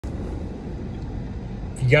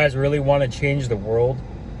guys really want to change the world,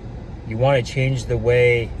 you want to change the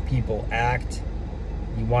way people act,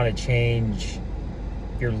 you want to change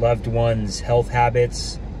your loved ones' health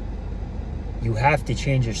habits, you have to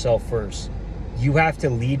change yourself first. You have to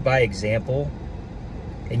lead by example,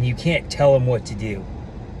 and you can't tell them what to do.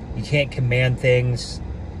 You can't command things.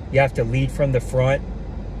 You have to lead from the front.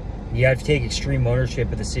 You have to take extreme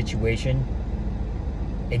ownership of the situation,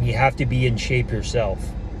 and you have to be in shape yourself.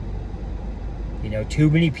 You know, too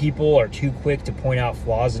many people are too quick to point out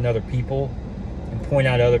flaws in other people and point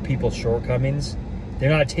out other people's shortcomings. They're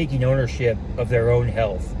not taking ownership of their own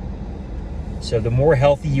health. So the more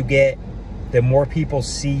healthy you get, the more people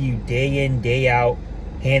see you day in, day out,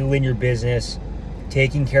 handling your business,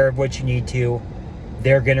 taking care of what you need to,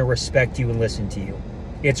 they're going to respect you and listen to you.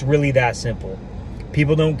 It's really that simple.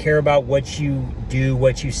 People don't care about what you do,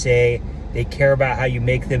 what you say. They care about how you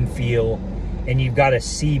make them feel. And you've got to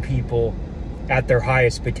see people at their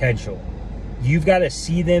highest potential. You've got to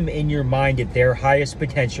see them in your mind at their highest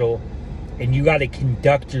potential, and you got to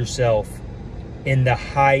conduct yourself in the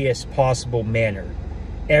highest possible manner.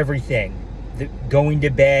 Everything. Going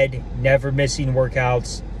to bed, never missing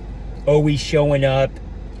workouts, always showing up,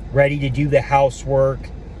 ready to do the housework,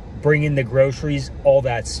 bringing the groceries, all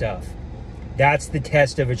that stuff. That's the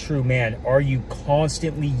test of a true man. Are you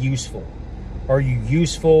constantly useful? Are you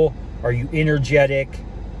useful? Are you energetic?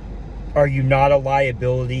 Are you not a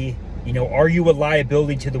liability? You know, are you a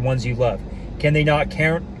liability to the ones you love? Can they not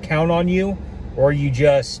count on you? Or are you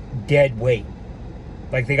just dead weight?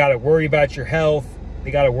 Like, they got to worry about your health.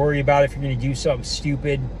 They got to worry about if you're going to do something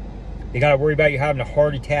stupid. They got to worry about you having a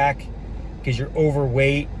heart attack because you're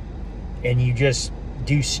overweight and you just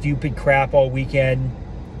do stupid crap all weekend.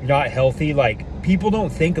 You're not healthy. Like, people don't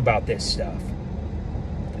think about this stuff.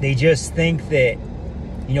 They just think that,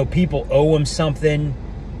 you know, people owe them something,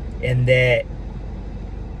 and that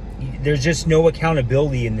there's just no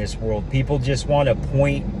accountability in this world. People just want to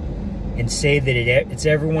point and say that it's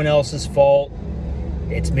everyone else's fault.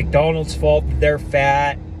 It's McDonald's fault that they're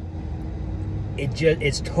fat.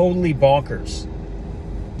 It's totally bonkers.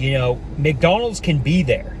 You know, McDonald's can be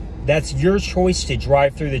there. That's your choice to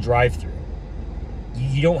drive through the drive-thru.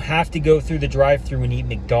 You don't have to go through the drive-thru and eat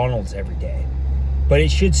McDonald's every day. But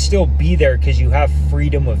it should still be there because you have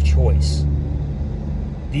freedom of choice.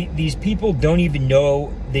 These people don't even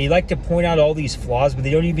know. They like to point out all these flaws, but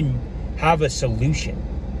they don't even have a solution.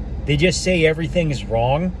 They just say everything is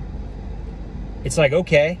wrong. It's like,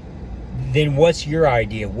 okay, then what's your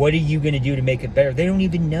idea? What are you going to do to make it better? They don't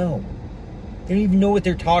even know. They don't even know what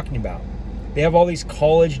they're talking about. They have all these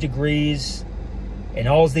college degrees, and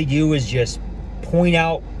all they do is just point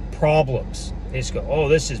out problems. They just go, oh,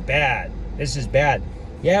 this is bad. This is bad.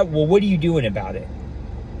 Yeah, well, what are you doing about it?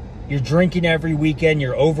 You're drinking every weekend.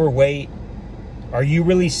 You're overweight. Are you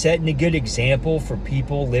really setting a good example for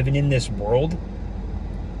people living in this world?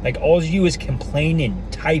 Like, all you do is complain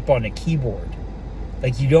and type on a keyboard.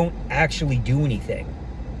 Like, you don't actually do anything.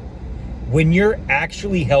 When you're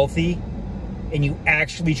actually healthy and you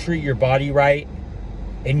actually treat your body right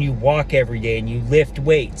and you walk every day and you lift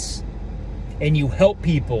weights and you help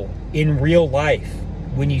people in real life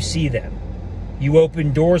when you see them, you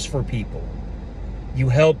open doors for people, you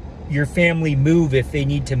help your family move if they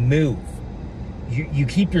need to move, you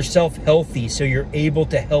keep yourself healthy so you're able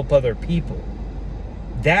to help other people.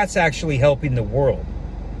 That's actually helping the world.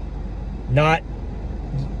 Not,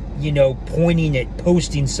 you know, pointing at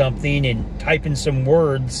posting something and typing some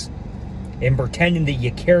words and pretending that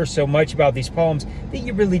you care so much about these problems that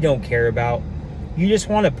you really don't care about. You just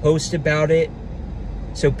want to post about it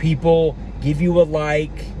so people give you a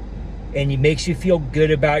like, and it makes you feel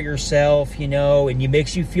good about yourself, you know, and it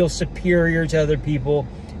makes you feel superior to other people,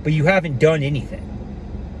 but you haven't done anything.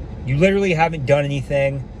 You literally haven't done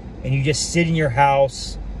anything, and you just sit in your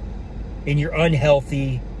house, and you're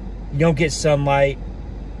unhealthy, you don't get sunlight,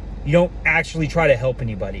 you don't actually try to help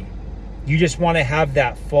anybody. You just want to have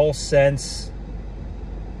that false sense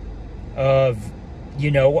of,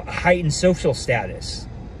 you know, heightened social status.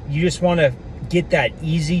 You just want to get that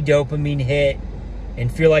easy dopamine hit and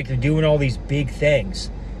feel like you're doing all these big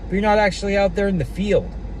things. But you're not actually out there in the field.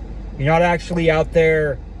 You're not actually out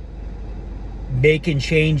there making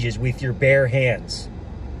changes with your bare hands.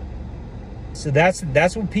 So that's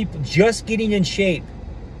what people, just getting in shape,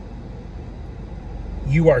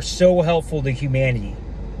 you are so helpful to humanity.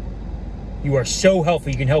 You are so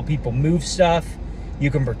helpful. You can help people move stuff. You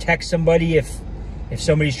can protect somebody if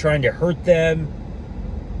somebody's trying to hurt them.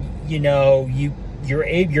 You know,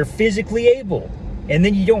 you're physically able. And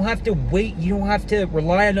then you don't have to wait. You don't have to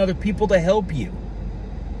rely on other people to help you.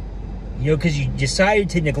 You know, because you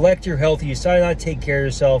decided to neglect your health, you decided not to take care of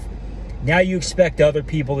yourself. Now you expect other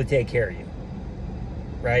people to take care of you,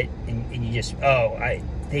 right? And you just,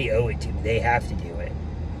 they owe it to me. They have to do it.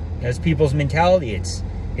 That's people's mentality.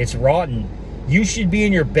 It's rotten. You should be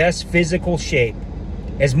in your best physical shape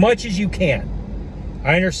as much as you can.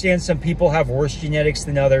 I understand some people have worse genetics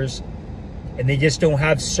than others, and they just don't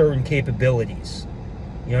have certain capabilities.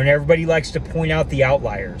 You know, and everybody likes to point out the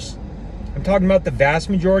outliers. I'm talking about the vast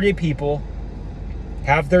majority of people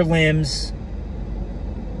have their limbs,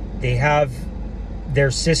 they have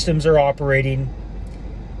their systems are operating,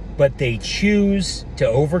 but they choose to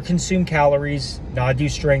overconsume calories, not do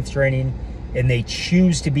strength training, and they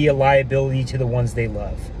choose to be a liability to the ones they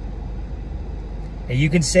love. And you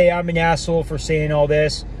can say I'm an asshole for saying all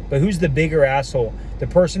this, but who's the bigger asshole? The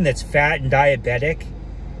person that's fat and diabetic,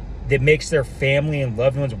 that makes their family and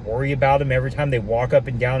loved ones worry about them every time they walk up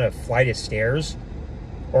and down a flight of stairs?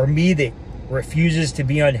 Or me that refuses to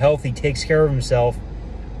be unhealthy, takes care of himself,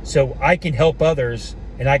 so I can help others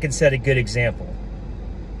and I can set a good example?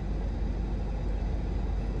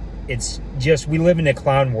 It's just, we live in a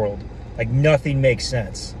clown world. Like, nothing makes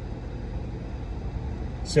sense.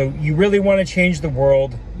 So you really want to change the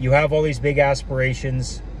world. You have all these big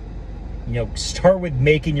aspirations. You know, start with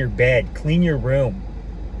making your bed, clean your room,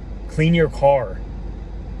 clean your car,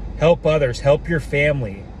 help others, help your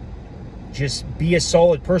family. Just be a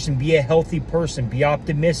solid person, be a healthy person, be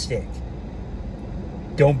optimistic.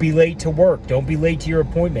 Don't be late to work, don't be late to your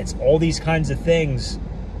appointments, all these kinds of things.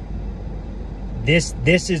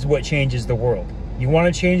 This is what changes the world. You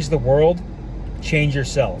want to change the world? Change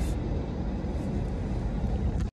yourself.